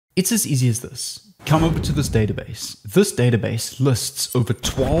It's as easy as this. Come over to this database. This database lists over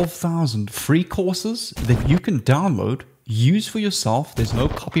 12,000 free courses that you can download, use for yourself. There's no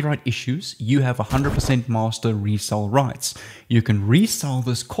copyright issues. You have 100% master resale rights. You can resell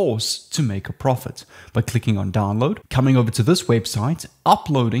this course to make a profit by clicking on download, coming over to this website,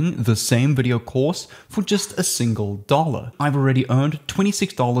 uploading the same video course for just a single dollar. I've already earned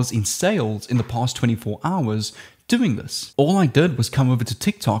 $26 in sales in the past 24 hours doing this. All I did was come over to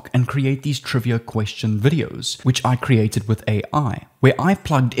TikTok and create these trivia question videos, which I created with AI, where I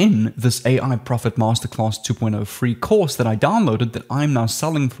plugged in this AI Profit Masterclass 2.0 free course that I downloaded that I'm now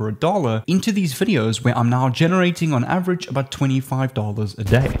selling for $1 into these videos where I'm now generating on average about $25 a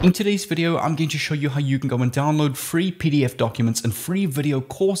day. In today's video, I'm going to show you how you can go and download free PDF documents and free video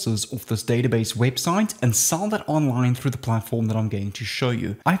courses off this database website and sell that online through the platform that I'm going to show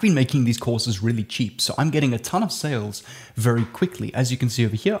you. I've been making these courses really cheap, so I'm getting a ton of sales very quickly. As you can see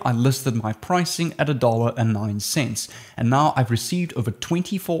over here, I listed my pricing at $1.09, and now I've received over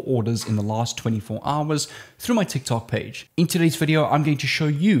 24 orders in the last 24 hours through my TikTok page. In today's video, I'm going to show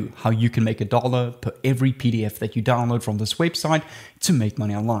you how you can make $1 per every PDF that you download from this website to make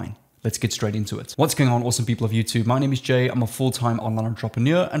money online. Let's get straight into it. What's going on, awesome people of YouTube? My name is Jay. I'm a full-time online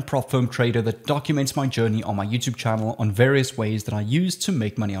entrepreneur and prop firm trader that documents my journey on my YouTube channel on various ways that I use to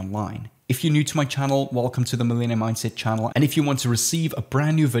make money online. If you're new to my channel, welcome to the Millionaire Mindset channel. And if you want to receive a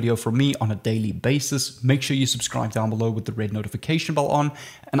brand new video from me on a daily basis, make sure you subscribe down below with the red notification bell on,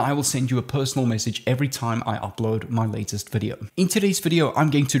 and I will send you a personal message every time I upload my latest video. In today's video, I'm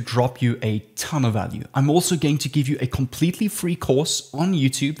going to drop you a ton of value. I'm also going to give you a completely free course on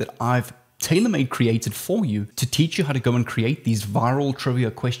YouTube that I've tailor-made created for you to teach you how to go and create these viral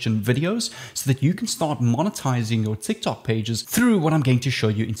trivia question videos so that you can start monetizing your TikTok pages through what I'm going to show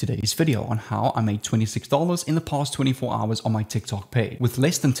you in today's video on how I made $26 in the past 24 hours on my TikTok page with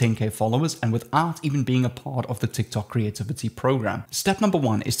less than 10K followers and without even being a part of the TikTok creativity program. Step number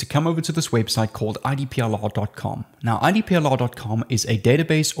one is to come over to this website called idplr.com. Now, idplr.com is a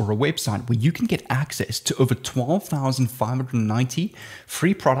database or a website where you can get access to over 12,590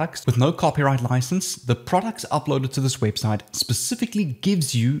 free products with no copyright license. The products uploaded to this website specifically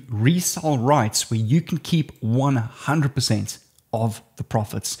gives you resale rights where you can keep 100% of the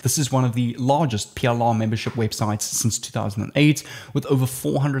profits. This is one of the largest PLR membership websites since 2008, with over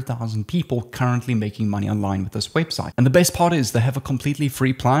 400,000 people currently making money online with this website. And the best part is they have a completely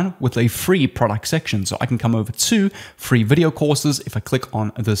free plan with a free product section. So I can come over to free video courses. If I click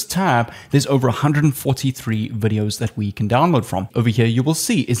on this tab, there's over 143 videos that we can download from. Over here, you will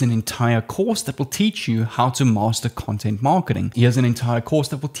see is an entire course that will teach you how to master content marketing. Here's an entire course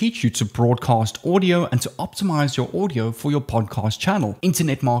that will teach you to broadcast audio and to optimize your audio for your podcast channel.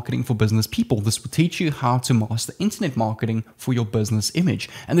 Internet marketing for business people. This will teach you how to master internet marketing for your business image.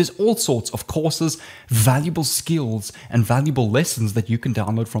 And there's all sorts of courses, valuable skills, and valuable lessons that you can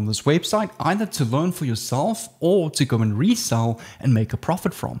download from this website, either to learn for yourself or to go and resell and make a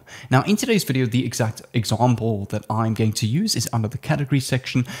profit from. Now, in today's video, the exact example that I'm going to use is under the category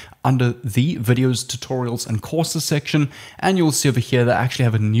section, under the videos, tutorials, and courses section. And you'll see over here that I actually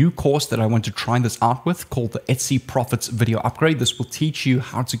have a new course that I want to try this out with called the Etsy Profits Video Upgrade. This will teach you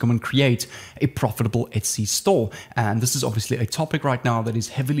how to go and create a profitable Etsy store. And this is obviously a topic right now that is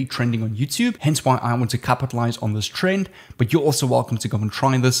heavily trending on YouTube, hence why I want to capitalize on this trend. But you're also welcome to go and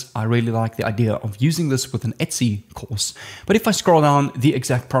try this. I really like the idea of using this with an Etsy course. But if I scroll down, the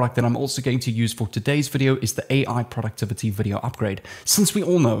exact product that I'm also going to use for today's video is the AI Productivity Video Upgrade. Since we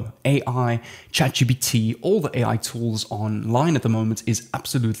all know AI, ChatGPT, all the AI tools online at the moment is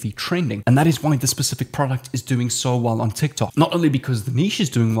absolutely trending. And that is why this specific product is doing so well on TikTok. Not only because the niche is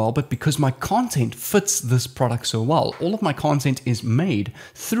doing well, but because my content fits this product so well. All of my content is made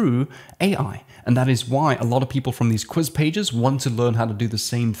through AI. And that is why a lot of people from these quiz pages want to learn how to do the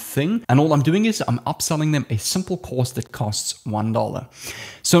same thing. And all I'm doing is I'm upselling them a simple course that costs $1.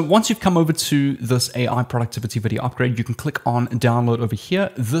 So once you've come over to this AI Productivity Video Upgrade, you can click on download over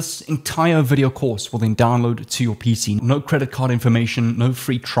here. This entire video course will then download to your PC. No credit card information, no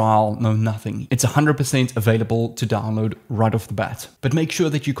free trial, no nothing. It's 100% available to download right off the bat. But make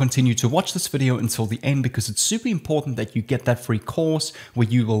sure that you continue to watch this video until the end, because it's super important that you get that free course where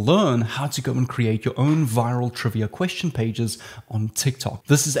you will learn how to go and create your own viral trivia question pages on TikTok.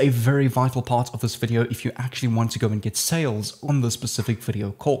 This is a very vital part of this video if you actually want to go and get sales on this specific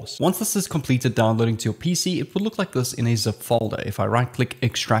video course. Once this is completed downloading to your PC, it will look like this in a zip folder. If I right click,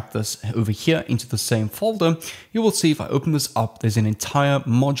 extract this over here into the same folder, you will see if I open this up, there's an entire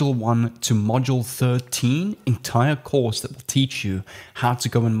module 1 to module 13 entire course that will will teach you how to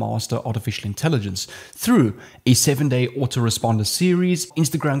go and master artificial intelligence through a 7-day autoresponder series,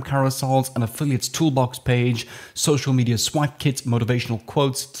 Instagram carousels, an affiliates toolbox page, social media swipe kit, motivational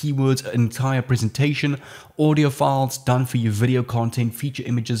quotes, keywords, an entire presentation, audio files, done for you video content, feature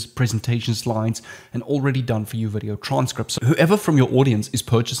images, presentation slides, and already done for you video transcripts. So whoever from your audience is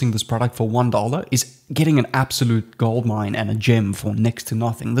purchasing this product for $1 is getting an absolute goldmine and a gem for next to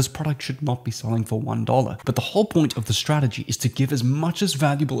nothing. This product should not be selling for $1. But the whole point of the strategy is to give as much as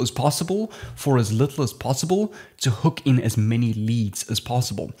valuable as possible for as little as possible to hook in as many leads as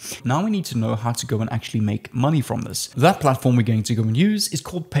possible. Now we need to know how to go and actually make money from this. That platform we're going to go and use is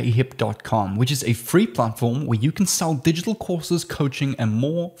called payhip.com, which is a free platform where you can sell digital courses, coaching, and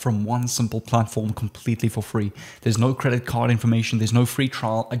more from one simple platform completely for free. There's no credit card information. There's no free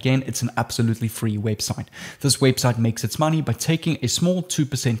trial. Again, it's an absolutely free website. This website makes its money by taking a small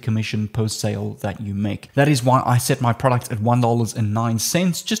 2% commission per sale that you make. That is why I set my product at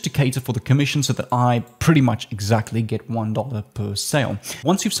 $1.09 just to cater for the commission so that I pretty much exactly get $1 per sale.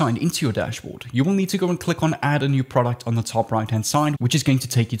 Once you've signed into your dashboard, you will need to go and click on add a new product on the top right hand side, which is going to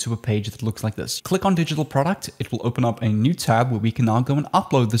take you to a page that looks like this. Click on digital product. It will open up a new tab where we can now go and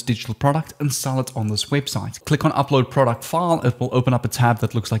upload this digital product and sell it on this website. Click on upload product file. It will open up a tab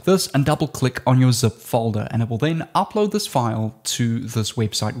that looks like this, and double click on your zip folder, and it will then upload this file to this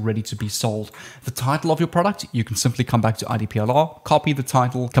website ready to be sold. The title of your product, you can simply come back to IDPLR, copy the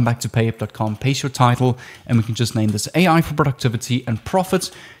title, come back to payhip.com, paste your title, and we can just name this AI for Productivity and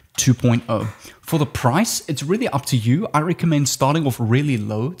Profits 2.0. For the price, it's really up to you. I recommend starting off really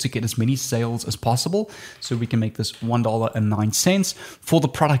low to get as many sales as possible. So we can make this $1.09. For the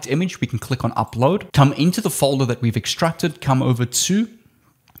product image, we can click on upload, come into the folder that we've extracted, come over to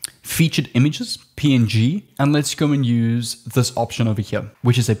featured images, PNG, and let's go and use this option over here,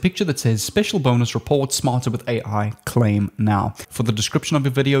 which is a picture that says special bonus report, smarter with AI, claim now. For the description of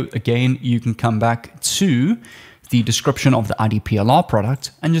your video, again, you can come back to the description of the IDPLR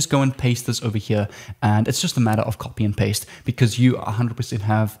product and just go and paste this over here. And it's just a matter of copy and paste because you 100%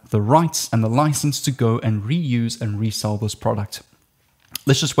 have the rights and the license to go and reuse and resell this product.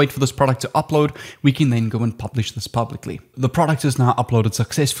 Let's just wait for this product to upload. We can then go and publish this publicly. The product is now uploaded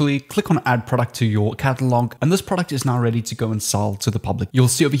successfully. Click on add product to your catalog, and this product is now ready to go and sell to the public. You'll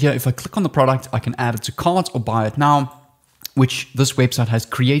see over here, if I click on the product, I can add it to carts or buy it now, which this website has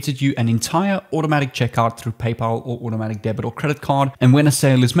created you an entire automatic checkout through PayPal or automatic debit or credit card. And when a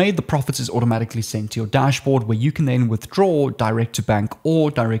sale is made, the profits is automatically sent to your dashboard where you can then withdraw direct to bank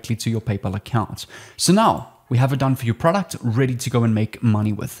or directly to your PayPal account. So now, we have a done for you product ready to go and make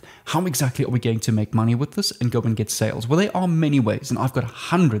money with. How exactly are we going to make money with this and go and get sales? Well, there are many ways, and I've got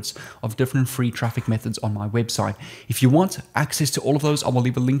hundreds of different free traffic methods on my website. If you want access to all of those, I will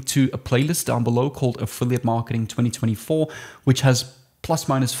leave a link to a playlist down below called Affiliate Marketing 2024, which has plus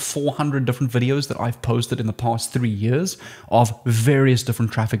minus 400 different videos that I've posted in the past 3 years of various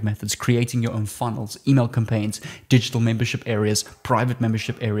different traffic methods, creating your own funnels, email campaigns, digital membership areas, private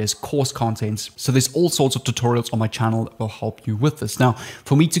membership areas, course contents. So there's all sorts of tutorials on my channel that will help you with this. Now,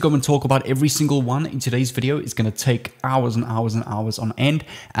 for me to go and talk about every single one in today's video is going to take hours and hours and hours on end.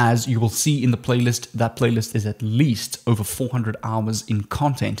 As you will see in the playlist, that playlist is at least over 400 hours in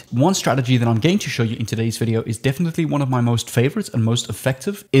content. One strategy that I'm going to show you in today's video is definitely one of my most favorites and most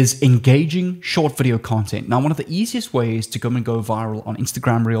effective, is engaging short video content. Now, one of the easiest ways to go viral on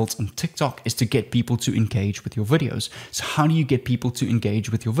Instagram Reels and TikTok is to get people to engage with your videos. So how do you get people to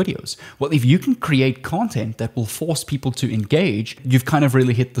engage with your videos? Well, if you can create content that will force people to engage, you've kind of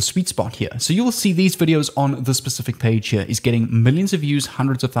really hit the sweet spot here. So you'll see these videos on this specific page here is getting millions of views,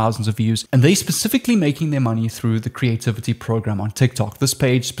 hundreds of thousands of views, and they specifically making their money through the creativity program on TikTok. This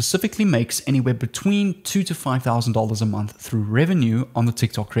page specifically makes anywhere between $2,000 to $5,000 a month through revenue on the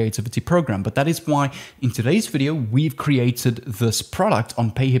TikTok creativity program. But that is why in today's video, we've created this product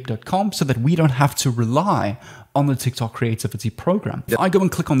on payhip.com so that we don't have to rely on the TikTok creativity program. I go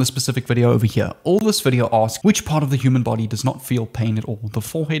and click on this specific video over here. All this video asks, which part of the human body does not feel pain at all? The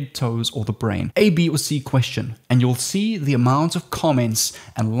forehead, toes, or the brain? A, B, or C question. And you'll see the amount of comments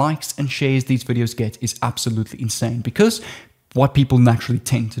and likes and shares these videos get is absolutely insane, because what people naturally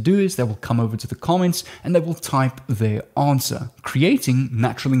tend to do is they will come over to the comments and they will type their answer, creating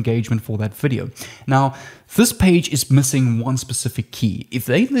natural engagement for that video. Now, this page is missing one specific key. If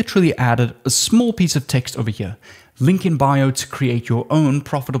they literally added a small piece of text over here, link in bio to create your own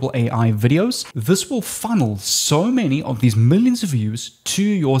profitable AI videos. This will funnel so many of these millions of views to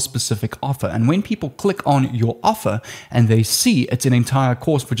your specific offer. And when people click on your offer and they see it's an entire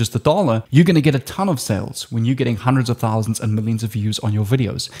course for just $1, you're going to get a ton of sales when you're getting hundreds of thousands and millions of views on your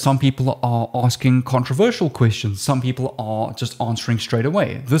videos. Some people are asking controversial questions. Some people are just answering straight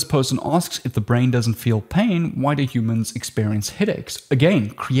away. This person asks, if the brain doesn't feel pain, why do humans experience headaches? Again,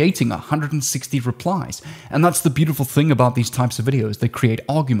 creating 160 replies. And that's the beautiful thing about these types of videos. They create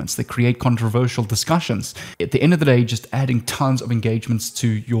arguments, they create controversial discussions. At the end of the day, just adding tons of engagements to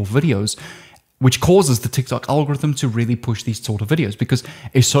your videos, which causes the TikTok algorithm to really push these sort of videos, because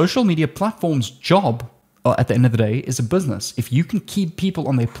a social media platform's job at the end of the day is a business. If you can keep people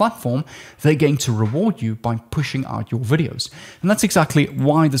on their platform, they're going to reward you by pushing out your videos. And that's exactly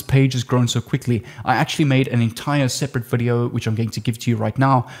why this page has grown so quickly. I actually made an entire separate video, which I'm going to give to you right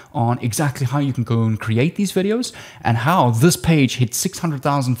now, on exactly how you can go and create these videos and how this page hit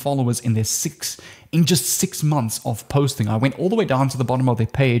 600,000 followers in just 6 months of posting. I went all the way down to the bottom of their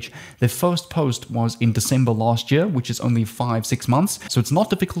page. Their first post was in December last year, which is only 5-6 months. So it's not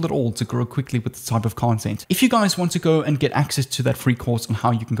difficult at all to grow quickly with this type of content. If you guys want to go and get access to that free course on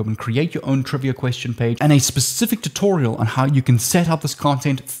how you can go and create your own trivia question page and a specific tutorial on how you can set up this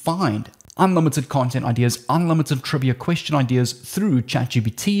content, find unlimited content ideas, unlimited trivia question ideas through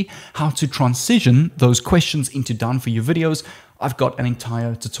ChatGPT, how to transition those questions into done for you videos, I've got an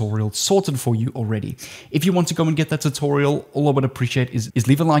entire tutorial sorted for you already. If you want to go and get that tutorial, all I would appreciate is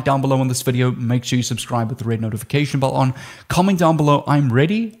leave a like down below on this video. Make sure you subscribe with the red notification bell on. Comment down below, I'm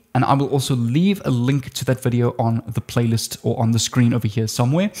ready. And I will also leave a link to that video on the playlist or on the screen over here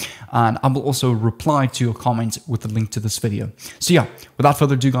somewhere. And I will also reply to your comment with the link to this video. So yeah, without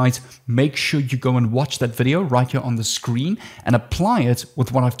further ado, guys, make sure you go and watch that video right here on the screen and apply it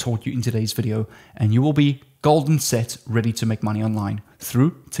with what I've taught you in today's video. And you will be golden set, ready to make money online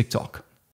through TikTok.